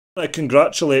I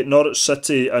congratulate Norwich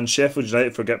City and Sheffield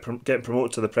United for getting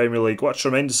promoted to the Premier League. What a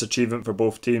tremendous achievement for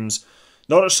both teams.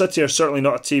 Norwich City are certainly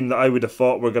not a team that I would have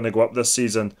thought were going to go up this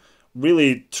season.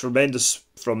 Really tremendous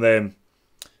from them.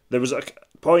 There was a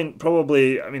point,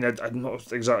 probably. I mean, I'm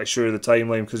not exactly sure of the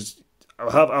timeline because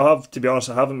I'll have to be honest.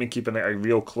 I haven't been keeping a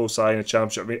real close eye on the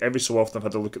Championship. I mean, every so often I've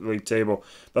had to look at the league table,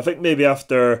 but I think maybe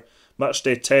after match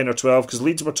day 10 or 12, because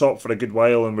Leeds were top for a good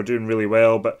while and were doing really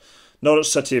well, but Norwich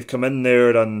City have come in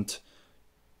there and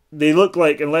they look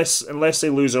like, unless they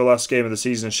lose their last game of the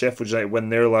season and Sheffield United win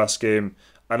their last game,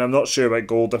 and I'm not sure about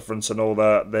goal difference and all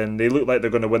that, then they look like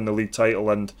they're going to win the league title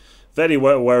and very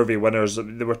worthy winners.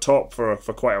 They were top for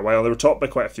quite a while. They were top by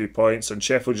quite a few points, and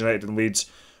Sheffield United and Leeds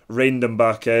reined them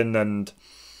back in, and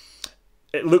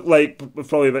it looked like with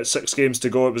probably about 6 games to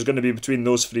go, it was going to be between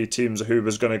those three teams who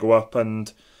was going to go up,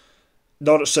 and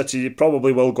Norwich City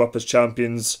probably will go up as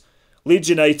champions. Leeds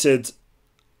United,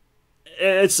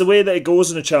 it's the way that it goes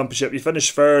in the Championship. You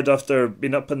finish third after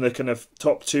being up in the kind of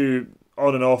top two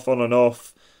on and off, on and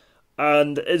off.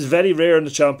 And it's very rare in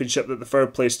the Championship that the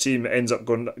third place team ends up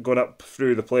going up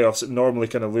through the playoffs. It normally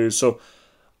kind of lose. So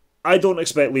I don't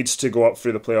expect Leeds to go up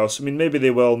through the playoffs. I mean, maybe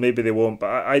they will, maybe they won't, but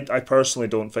I personally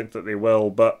don't think that they will.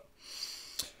 But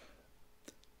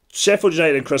Sheffield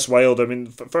United and Chris Wilder. I mean,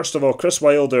 first of all, Chris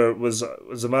Wilder was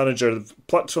a manager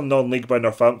plucked from non-league by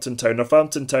Northampton Town.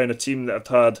 Northampton Town, a team that have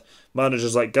had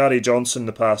managers like Gary Johnson in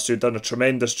the past, who'd done a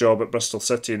tremendous job at Bristol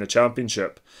City in the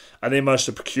Championship, and they managed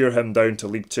to procure him down to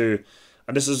League Two.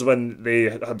 And this is when they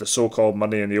had the so-called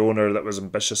money and the owner that was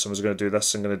ambitious and was going to do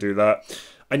this and going to do that.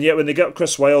 And yet, when they got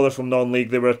Chris Wilder from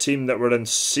non-league, they were a team that were in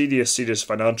serious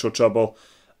financial trouble.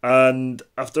 And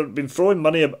after throwing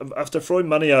money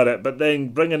at it, but then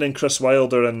bringing in Chris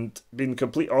Wilder and being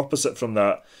complete opposite from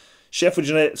that,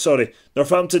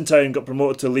 Northampton Town got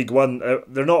promoted to League One.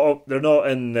 They're not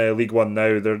in League One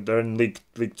now. They're in League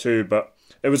Two, but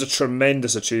it was a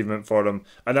tremendous achievement for them,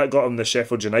 and that got him the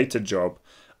Sheffield United job.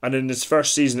 And in his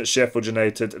first season at Sheffield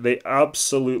United, they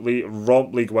absolutely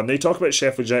romped League One. Now you talk about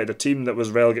Sheffield United, a team that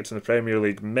was relegated from the Premier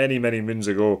League many moons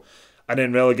ago, and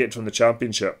then relegated from the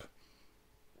Championship.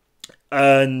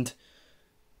 And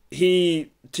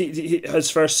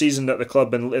his first season at the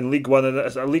club in League One, and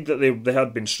a league that they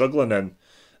had been struggling in,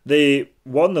 they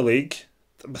won the league.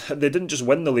 They didn't just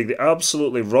win the league; they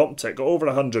absolutely romped it. Got over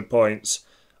 100 points,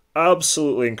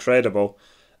 absolutely incredible.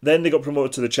 Then they got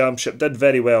promoted to the Championship, did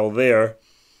very well there.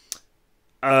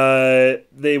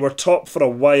 They were top for a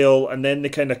while, and then they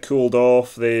kind of cooled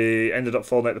off. They ended up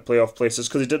falling out of the playoff places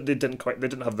because they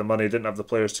didn't have the money, didn't have the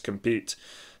players to compete.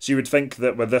 So you would think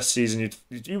that with this season,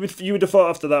 you would have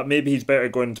thought after that maybe he's better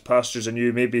going to pastures and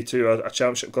you, maybe to a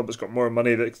Championship club that's got more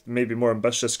money, that maybe more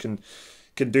ambitious, can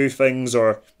do things,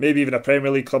 or maybe even a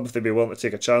Premier League club if they'd be willing to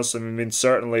take a chance. I mean,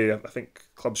 certainly I think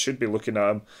clubs should be looking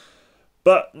at him.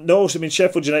 But no, I mean,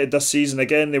 Sheffield United this season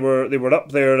again, they were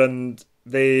up there, and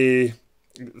they've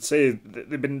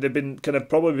been kind of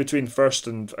probably between first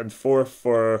and fourth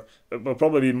for, well,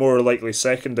 probably more likely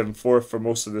second and fourth for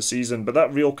most of the season. But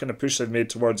that real kind of push they've made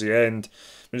towards the end,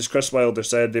 I mean, as Chris Wilder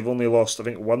said, they've only lost I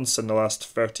think once in the last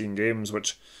 13 games,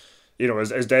 which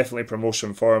is definitely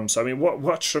promotion form. So I mean,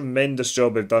 what a tremendous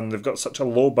job they've done. They've got such a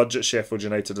low budget Sheffield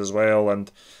United as well, and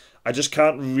I just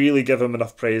can't really give him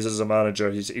enough praise as a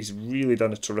manager. He's really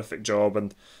done a terrific job,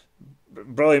 and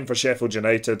brilliant for Sheffield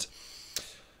United.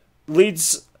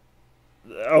 Leeds,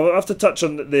 I'll have to touch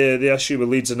on the issue with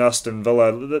Leeds and Aston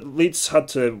Villa. Leeds had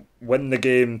to win the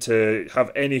game to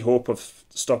have any hope of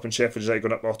stopping Sheffield United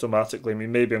going up automatically. I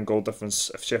mean, maybe on goal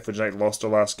difference if Sheffield United lost their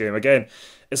last game. Again,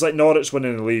 it's like Norwich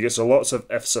winning the league. It's lots of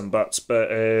ifs and buts, but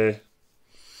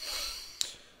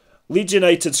Leeds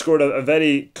United scored a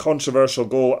very controversial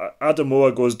goal.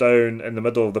 Adamoah goes down in the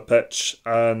middle of the pitch,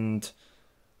 and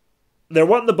they're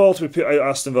wanting the ball to be put out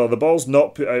Aston Villa. The ball's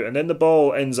not put out, and then the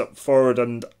ball ends up forward,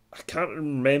 and I can't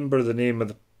remember the name of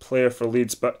the player for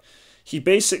Leeds, but he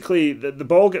basically, the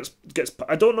ball gets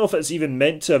I don't know if it's even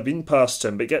meant to have been past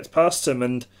him, but it gets past him,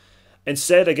 and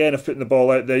instead again of putting the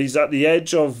ball out there, he's at the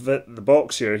edge of the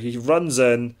box here. He runs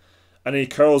in and he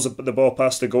curls the ball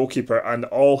past the goalkeeper, and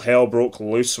all hell broke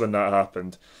loose when that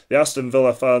happened. The Aston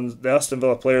Villa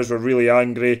players were really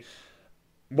angry.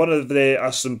 One of the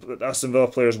Aston Villa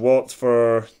players walked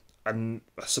for a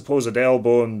supposed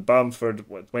elbow, and Bamford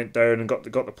went down and got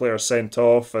the player sent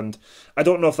off. And I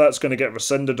don't know if that's going to get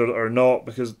rescinded or not,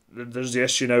 because there's the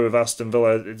issue now with Aston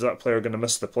Villa. Is that player going to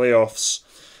miss the playoffs?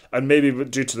 And maybe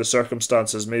due to the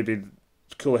circumstances, maybe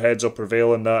cooler heads will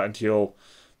prevail in that, and he'll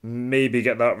maybe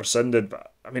get that rescinded.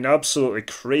 But I mean, absolutely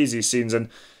crazy scenes, and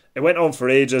it went on for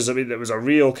ages. I mean, it was a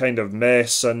real kind of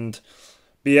mess, and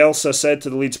Bielsa said to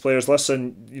the Leeds players,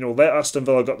 listen, let Aston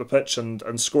Villa get the pitch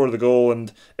and score the goal.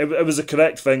 And it was a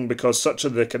correct thing because such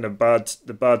of the kind of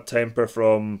bad temper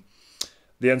from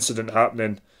the incident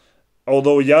happening.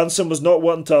 Although Janssen was not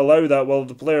wanting to allow that while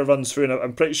the player runs through, and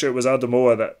I'm pretty sure it was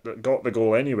Adamoah that got the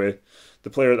goal anyway,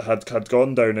 the player that had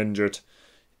gone down injured.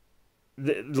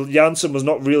 Janssen was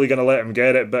not really going to let him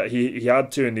get it, but he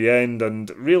had to in the end, and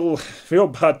real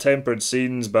bad-tempered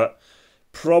scenes, but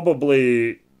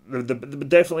probably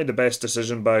definitely the best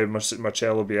decision by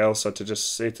Marcelo Bielsa to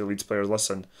just say to Leeds players,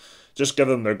 listen, just give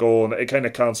them their goal, and it kind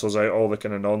of cancels out all the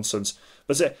kind of nonsense.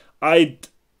 But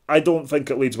I don't think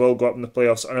that Leeds will go up in the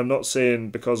playoffs, and I'm not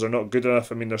saying because they're not good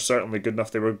enough. I mean, they're certainly good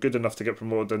enough. They were good enough to get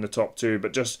promoted in the top two,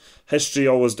 but just history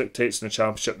always dictates in the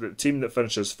Championship that the team that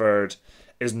finishes third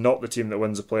is not the team that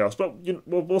wins the playoffs. But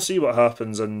we'll see what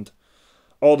happens, and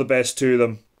all the best to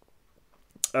them.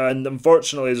 And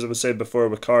unfortunately, as I was said before,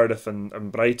 with Cardiff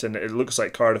and Brighton, it looks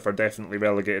like Cardiff are definitely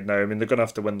relegated now. I mean, they're going to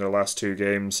have to win their last two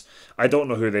games. I don't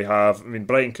know who they have. I mean,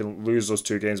 Brighton can lose those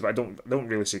two games, but I don't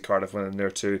really see Cardiff winning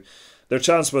their two. Their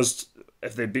chance was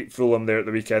if they beat Fulham there at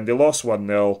the weekend. They lost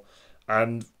 1-0,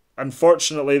 and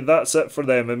unfortunately, that's it for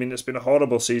them. I mean, it's been a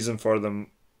horrible season for them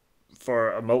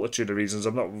for a multitude of reasons.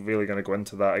 I'm not really going to go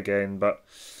into that again, but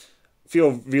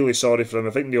feel really sorry for them.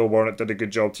 I think Neil Warnock did a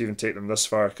good job to even take them this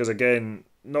far, because again,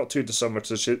 not too dissimilar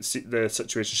to the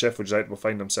situation Sheffield United will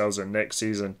find themselves in next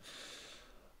season.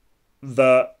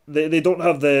 That they don't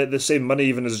have the same money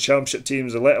even as the Championship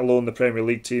teams, let alone the Premier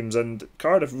League teams, and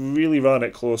Cardiff really ran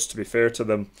it close, to be fair to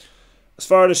them. As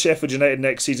far as Sheffield United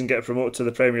next season get promoted to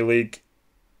the Premier League,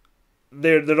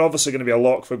 they're obviously going to be a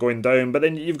lock for going down, but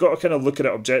then you've got to kind of look at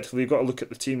it objectively. You've got to look at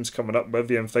the teams coming up with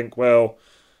you and think, well,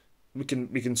 we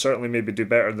can certainly maybe do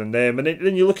better than them. And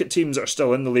then you look at teams that are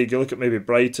still in the league. You look at maybe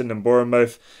Brighton and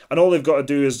Bournemouth, and all they've got to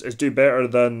do is do better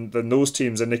than those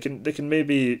teams, and they can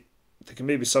maybe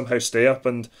somehow stay up.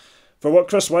 And for what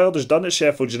Chris Wilder's done at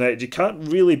Sheffield United, you can't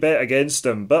really bet against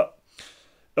him. But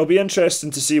it'll be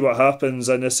interesting to see what happens.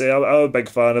 And I say I'm a big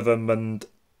fan of him, and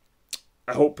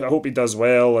I hope he does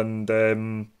well.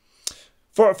 And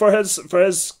for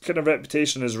his kind of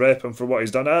reputation, his rep, and for what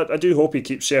he's done, I do hope he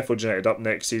keeps Sheffield United up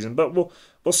next season. But we'll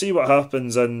see what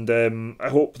happens, and I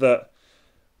hope that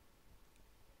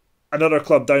another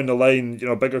club down the line,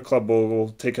 a bigger club will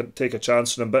take a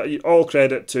chance on him. But all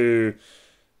credit to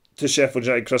Sheffield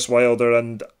United, Chris Wilder,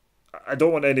 and I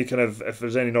don't want any kind of, if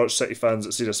there's any Norwich City fans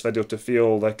that see this video, to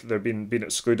feel like they're being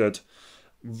excluded.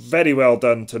 Very well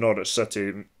done to Norwich City.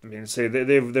 I mean,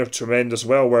 they're tremendous,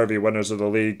 well worthy winners of the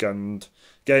league, and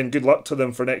again, good luck to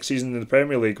them for next season in the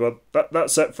Premier League. Well,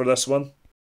 that's it for this one.